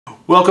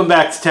Welcome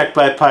back to Tech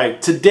by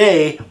Pike.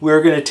 Today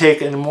we're going to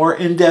take a more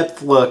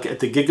in-depth look at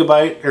the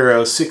Gigabyte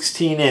Aero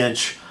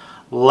 16-inch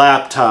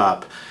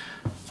laptop.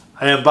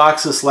 I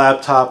unboxed this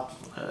laptop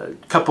a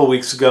couple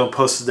weeks ago and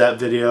posted that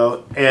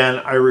video,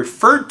 and I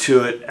referred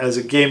to it as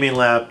a gaming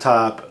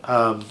laptop,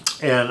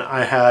 and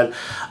I had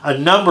a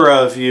number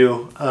of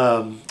you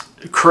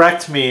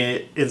correct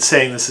me in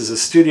saying this is a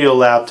studio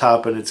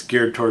laptop and it's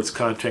geared towards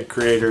content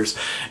creators.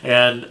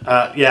 And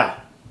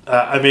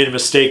I made a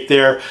mistake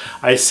there.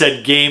 I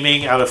said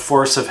gaming out of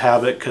force of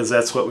habit because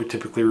that's what we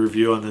typically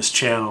review on this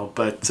channel.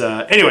 But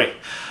anyway,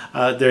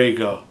 there you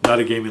go. Not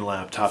a gaming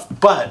laptop.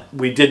 But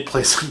we did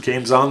play some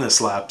games on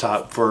this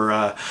laptop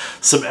for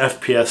some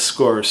FPS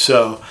scores.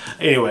 So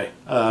anyway,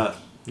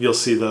 you'll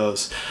see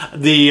those.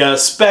 The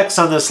specs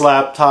on this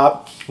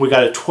laptop, we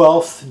got a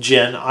 12th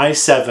gen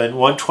i7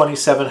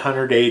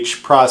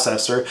 12700H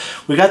processor.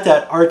 We got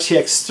that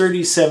RTX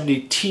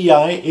 3070 Ti,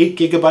 8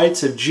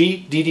 gigabytes of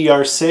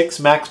GDDR6,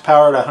 max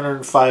power at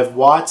 105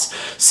 watts,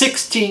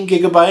 16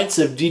 gigabytes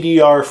of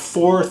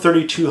DDR4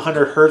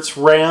 3200 hertz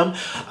RAM.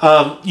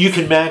 You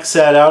can max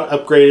that out,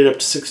 upgrade it up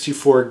to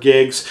 64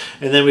 gigs,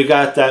 and then we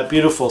got that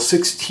beautiful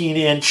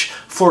 16-inch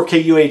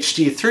 4K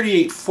UHD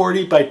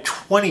 3840 by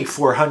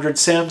 2400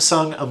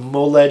 Samsung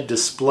Amoled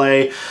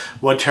display,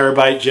 1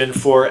 terabyte Gen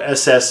 4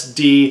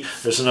 SSD.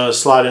 There's another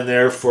slot in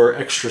there for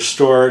extra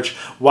storage,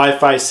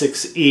 Wi-Fi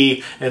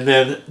 6E, and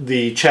then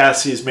the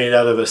chassis is made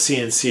out of a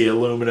CNC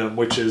aluminum,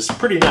 which is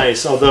pretty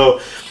nice,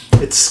 although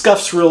it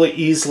scuffs really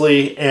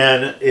easily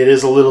and it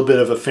is a little bit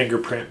of a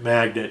fingerprint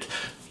magnet.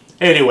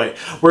 Anyway,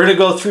 we're going to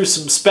go through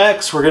some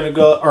specs, we're going to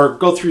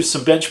go through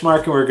some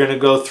benchmarking, we're going to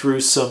go through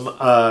some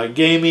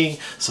gaming,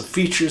 some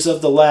features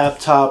of the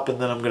laptop,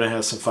 and then I'm going to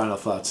have some final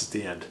thoughts at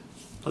the end.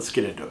 Let's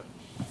get into it.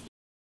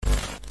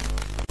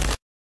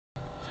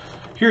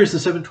 Here's the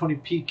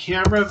 720p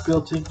camera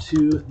built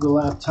into the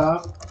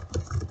laptop.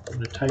 I'm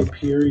going to type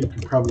here, you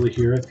can probably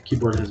hear it. The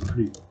keyboard has a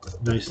pretty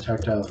nice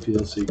tactile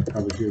feel, so you can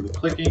probably hear the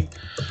clicking.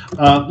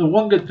 The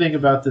one good thing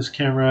about this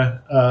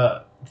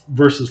camera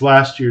versus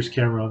last year's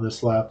camera on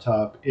this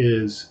laptop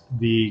is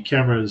the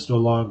camera is no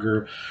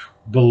longer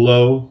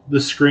below the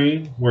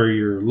screen where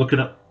you're looking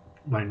up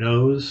my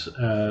nose.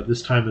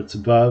 This time it's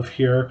above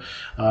here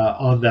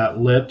on that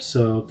lip,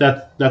 so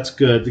that's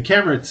good. The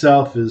camera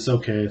itself is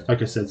okay,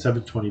 like I said,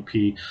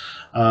 720p,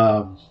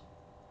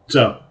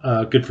 so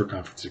good for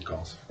conferencing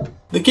calls.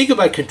 The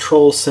Gigabyte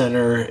Control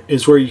Center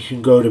is where you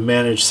can go to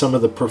manage some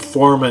of the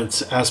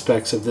performance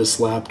aspects of this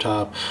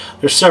laptop.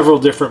 There's several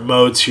different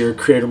modes here: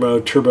 creator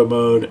mode, turbo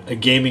mode, a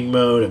gaming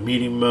mode, a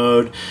meeting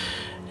mode.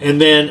 And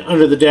then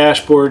under the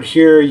dashboard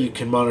here, you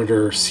can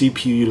monitor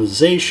CPU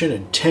utilization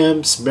and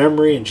temps,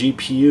 memory and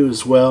GPU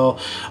as well,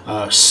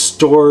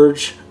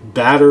 storage,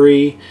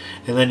 battery,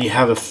 and then you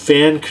have a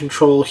fan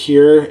control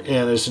here,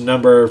 and there's a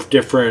number of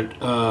different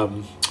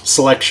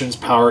selections: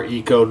 power,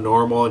 eco,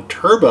 normal, and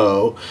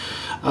turbo.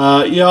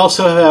 You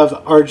also have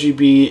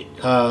RGB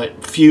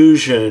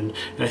fusion,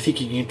 and I think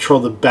you can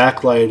control the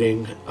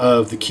backlighting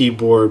of the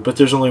keyboard, but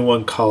there's only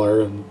one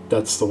color, and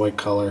that's the white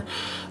color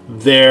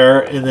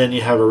there. And then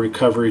you have a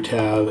recovery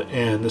tab,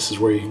 and this is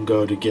where you can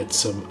go to get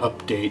some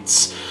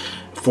updates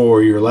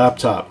for your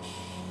laptop.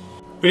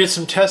 We did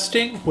some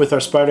testing with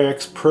our Spider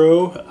X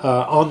Pro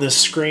on this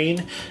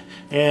screen,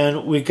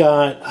 and we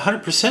got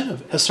 100%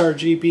 of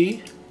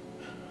sRGB,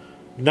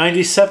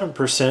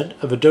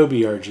 97% of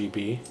Adobe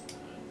RGB,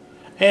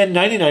 and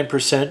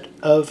 99%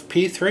 of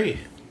P3.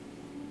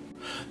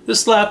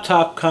 This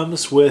laptop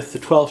comes with the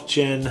 12th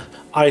gen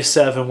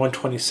i7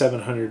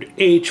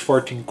 12700H,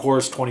 14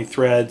 cores, 20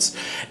 threads,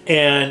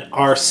 and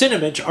our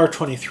Cinemage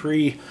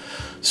R23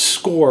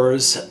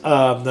 scores.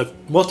 The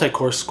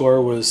multi-core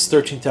score was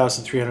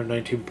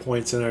 13,319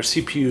 points, and our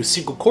CPU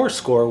single core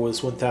score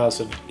was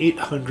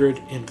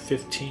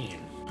 1,815.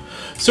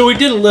 So we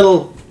did a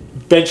little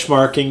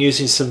benchmarking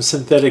using some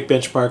synthetic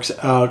benchmarks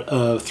out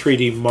of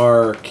 3D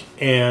Mark,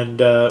 and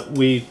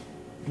we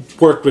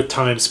worked with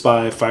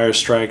TimeSpy,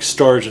 Firestrike,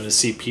 storage, and a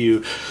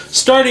CPU.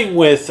 Starting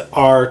with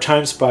our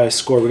TimeSpy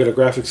score, we got a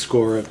graphics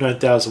score of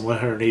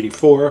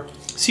 9,184,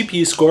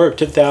 CPU score of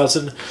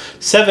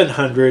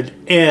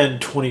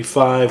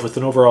 10,725 with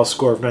an overall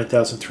score of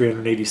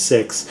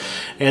 9,386,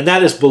 and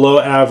that is below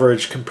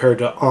average compared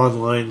to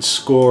online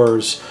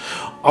scores.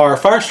 Our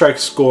Firestrike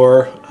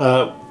score,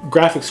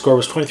 graphics score,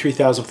 was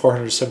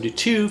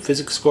 23,472,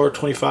 physics score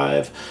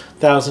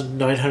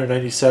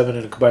 25,997,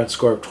 and a combined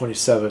score of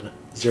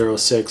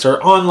 2706.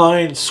 Our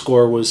online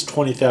score was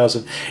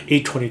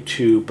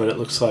 20,822, but it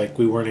looks like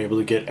we weren't able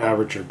to get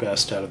average or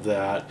best out of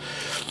that.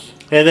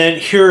 And then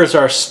here is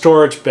our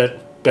storage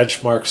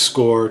benchmark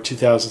score,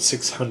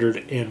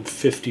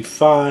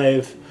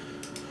 2,655.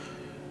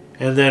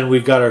 And then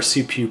we've got our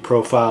CPU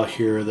profile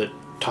here that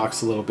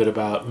talks a little bit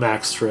about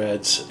max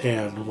threads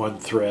and one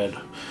thread.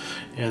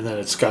 And then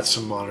it's got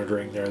some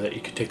monitoring there that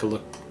you can take a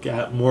look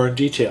at more in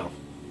detail.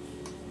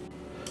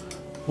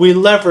 We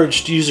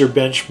leveraged user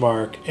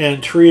benchmark,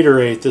 and to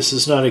reiterate, this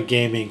is not a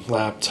gaming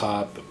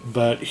laptop,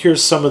 but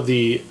here's some of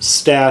the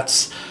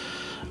stats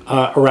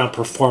around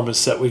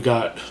performance that we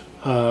got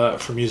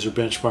from user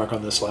benchmark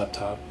on this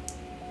laptop.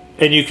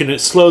 And you can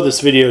slow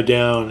this video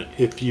down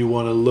if you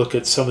want to look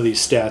at some of these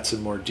stats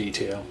in more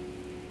detail.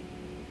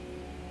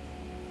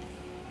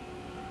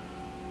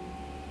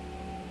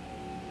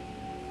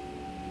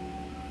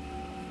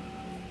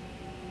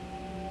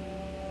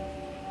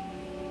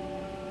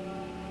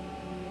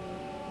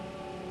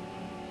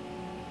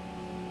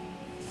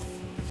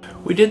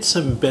 We did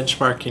some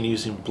benchmarking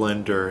using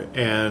Blender,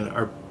 and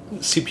our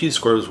CPU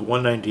score was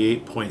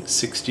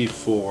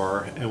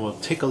 198.64, and we'll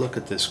take a look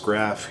at this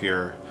graph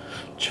here,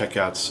 check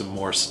out some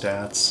more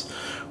stats.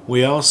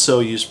 We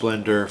also used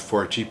Blender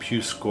for a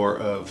GPU score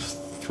of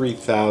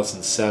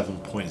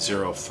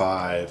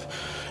 3007.05,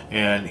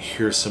 and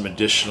here's some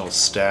additional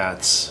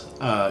stats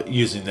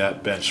using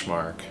that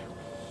benchmark.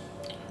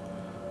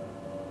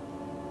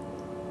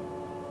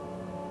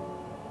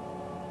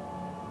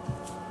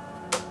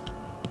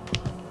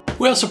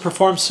 We also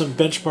performed some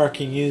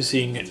benchmarking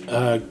using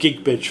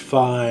Gigabyte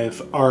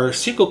 5. Our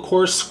single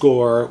core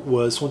score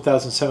was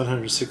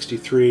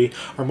 1,763.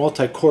 Our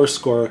multi-core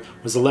score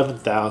was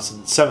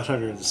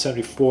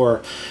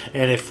 11,774.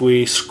 And if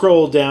we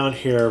scroll down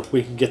here,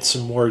 we can get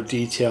some more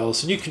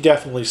details. And you can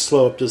definitely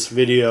slow up this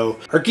video.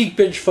 Our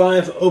Gigabyte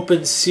 5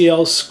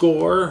 OpenCL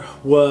score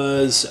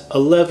was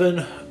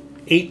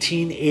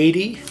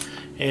 11,1880.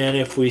 And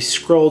if we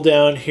scroll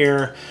down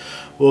here,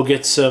 we'll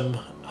get some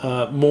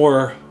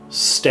more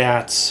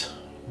stats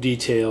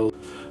details.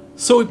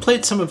 So we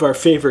played some of our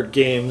favorite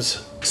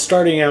games,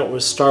 starting out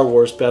with Star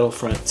Wars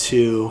Battlefront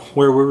 2,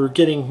 where we were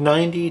getting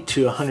 90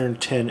 to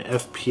 110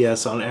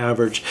 FPS on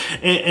average.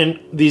 And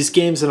these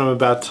games that I'm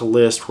about to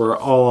list were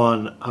all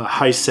on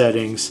high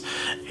settings,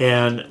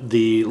 and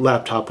the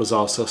laptop was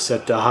also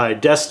set to high.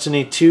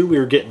 Destiny 2, we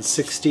were getting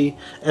 60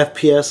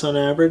 FPS on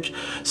average.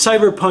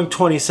 Cyberpunk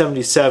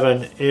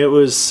 2077, it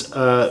was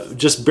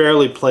just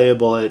barely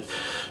playable at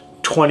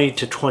 20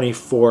 to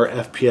 24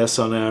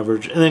 FPS on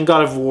average. And then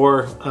God of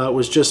War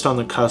was just on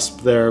the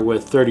cusp there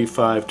with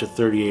 35 to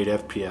 38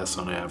 FPS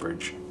on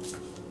average.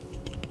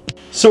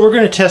 So we're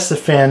going to test the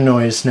fan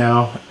noise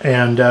now,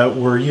 and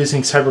we're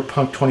using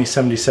Cyberpunk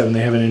 2077. They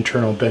have an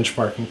internal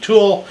benchmarking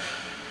tool,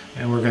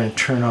 and we're going to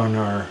turn on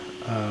our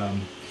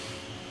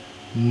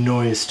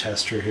noise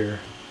tester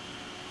here.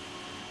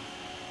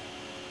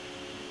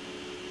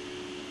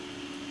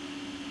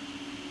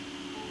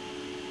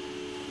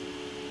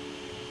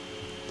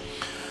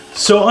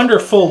 So under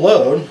full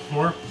load,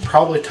 we're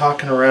probably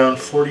talking around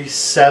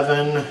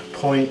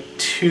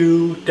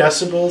 47.2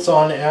 decibels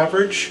on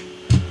average.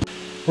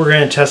 We're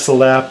going to test the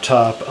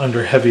laptop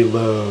under heavy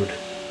load.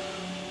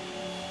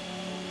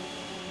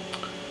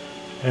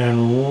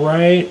 And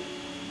right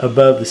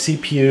above the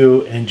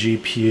CPU and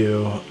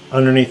GPU,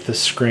 underneath the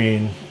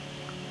screen,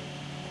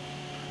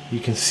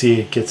 you can see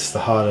it gets the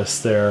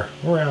hottest there,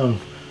 around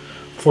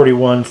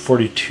 41,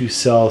 42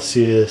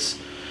 Celsius.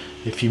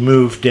 If you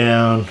move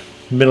down,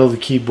 middle of the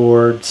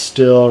keyboard,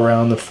 still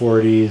around the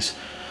 40s,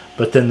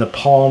 but then the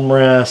palm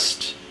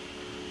rest,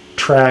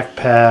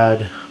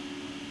 trackpad,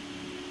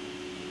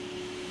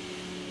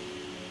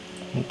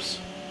 oops,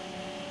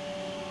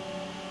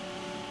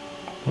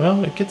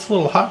 well, it gets a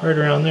little hot right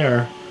around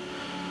there.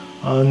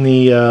 On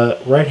the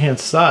right hand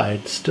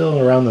side, still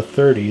around the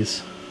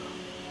 30s.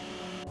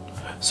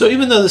 So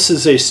even though this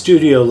is a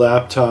studio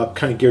laptop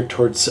kind of geared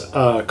towards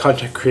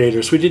content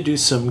creators, we did do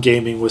some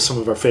gaming with some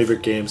of our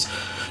favorite games.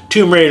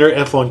 Tomb Raider,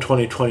 F1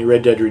 2020,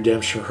 Red Dead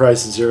Redemption,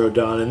 Horizon Zero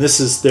Dawn, and this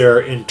is their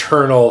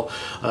internal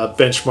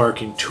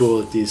benchmarking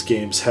tool that these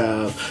games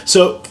have.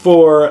 So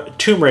for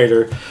Tomb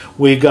Raider,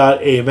 we got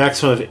a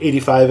maximum of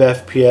 85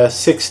 FPS,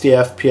 60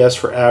 FPS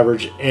for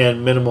average,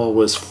 and minimal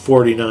was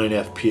 49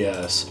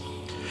 FPS.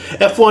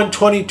 F1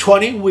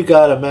 2020, we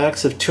got a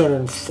max of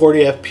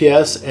 240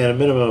 FPS and a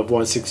minimum of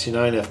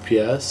 169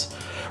 FPS.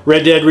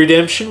 Red Dead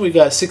Redemption, we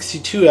got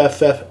 62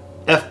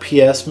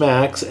 FPS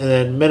max, and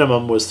then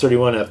minimum was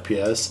 31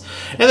 FPS.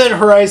 And then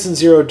Horizon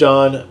Zero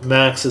Dawn,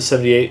 max of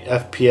 78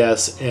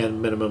 FPS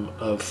and minimum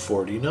of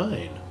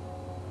 49.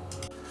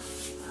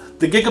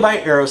 The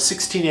Gigabyte Aero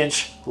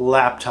 16-inch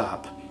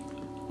laptop.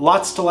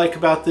 Lots to like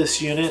about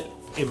this unit.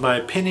 In my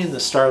opinion, the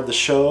star of the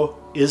show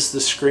is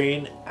the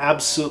screen.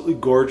 Absolutely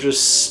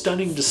gorgeous,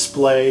 stunning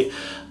display.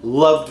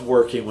 Loved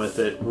working with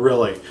it,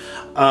 really.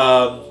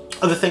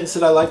 Other things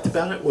that I liked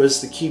about it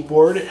was the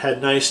keyboard. It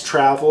had nice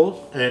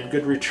travel and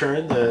good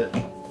return. The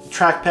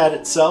trackpad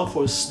itself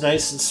was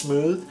nice and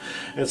smooth,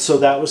 and so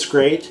that was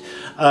great.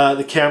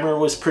 The camera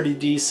was pretty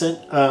decent.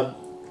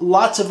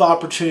 Lots of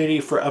opportunity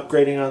for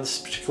upgrading on this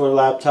particular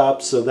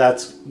laptop, so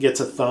that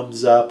gets a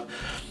thumbs up.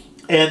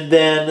 And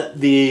then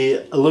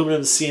the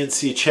aluminum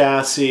CNC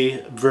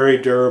chassis, very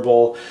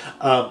durable.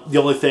 The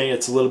only thing,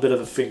 it's a little bit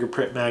of a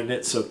fingerprint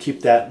magnet, so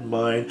keep that in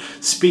mind.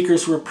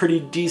 Speakers were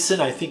pretty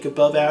decent, I think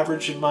above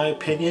average in my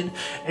opinion.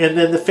 And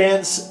then the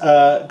fans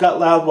got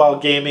loud while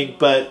gaming,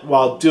 but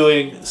while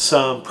doing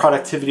some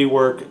productivity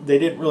work, they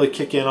didn't really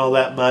kick in all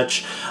that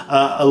much.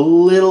 A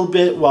little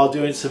bit while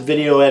doing some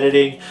video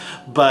editing,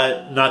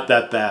 but not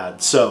that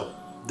bad. So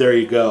there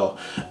you go.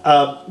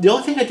 The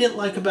only thing I didn't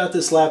like about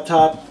this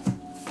laptop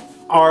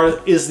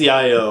is the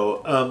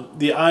I/O.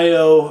 The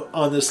I/O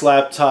on this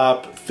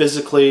laptop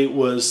physically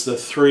was the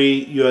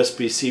 3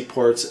 USB-C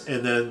ports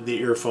and then the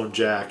earphone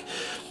jack.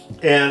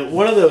 And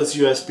one of those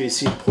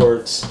USB-C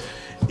ports,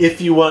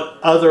 if you want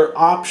other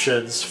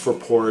options for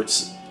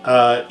ports,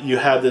 you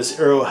have this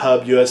Aero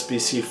Hub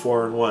USB-C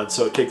 4-in-1,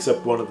 so it takes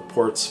up one of the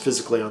ports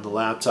physically on the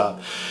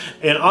laptop.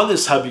 And on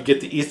this hub you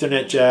get the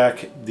Ethernet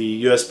jack,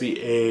 the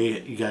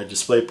USB-A, you got a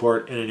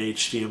DisplayPort, and an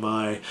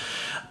HDMI.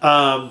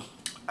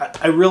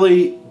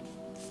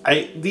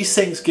 These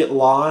things get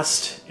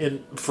lost,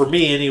 and for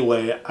me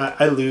anyway,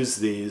 I lose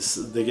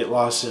these. They get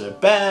lost in a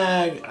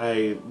bag,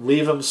 I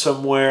leave them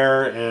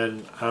somewhere,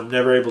 and I'm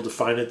never able to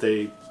find it.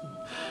 They,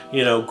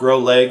 you know, grow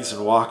legs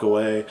and walk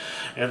away.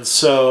 And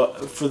so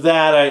for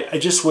that, I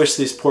just wish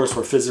these ports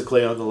were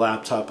physically on the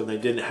laptop and they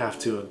didn't have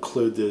to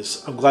include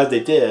this. I'm glad they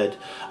did.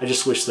 I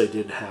just wish they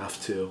didn't have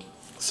to.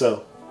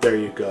 So there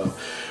you go.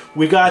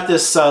 We got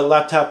this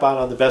laptop out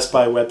on the Best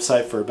Buy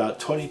website for about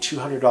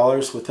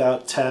 $2,200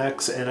 without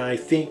tax, and I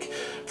think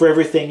for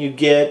everything you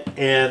get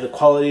and the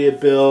quality of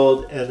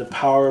build and the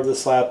power of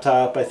this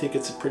laptop, I think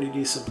it's a pretty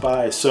decent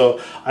buy. So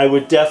I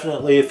would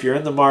definitely, if you're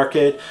in the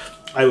market,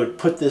 I would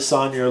put this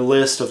on your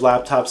list of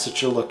laptops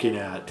that you're looking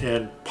at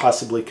and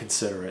possibly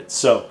consider it.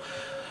 So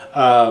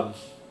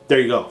there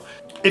you go.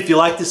 If you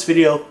like this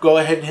video, go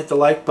ahead and hit the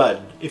like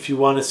button. If you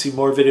want to see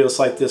more videos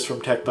like this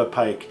from Tech by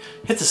Pike,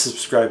 hit the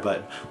subscribe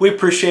button. We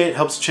appreciate it,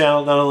 helps the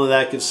channel. Not only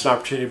that, gives us an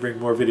opportunity to bring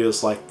more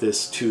videos like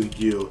this to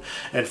you.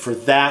 And for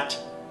that,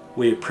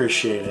 we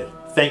appreciate it.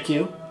 Thank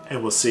you,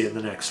 and we'll see you in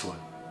the next one.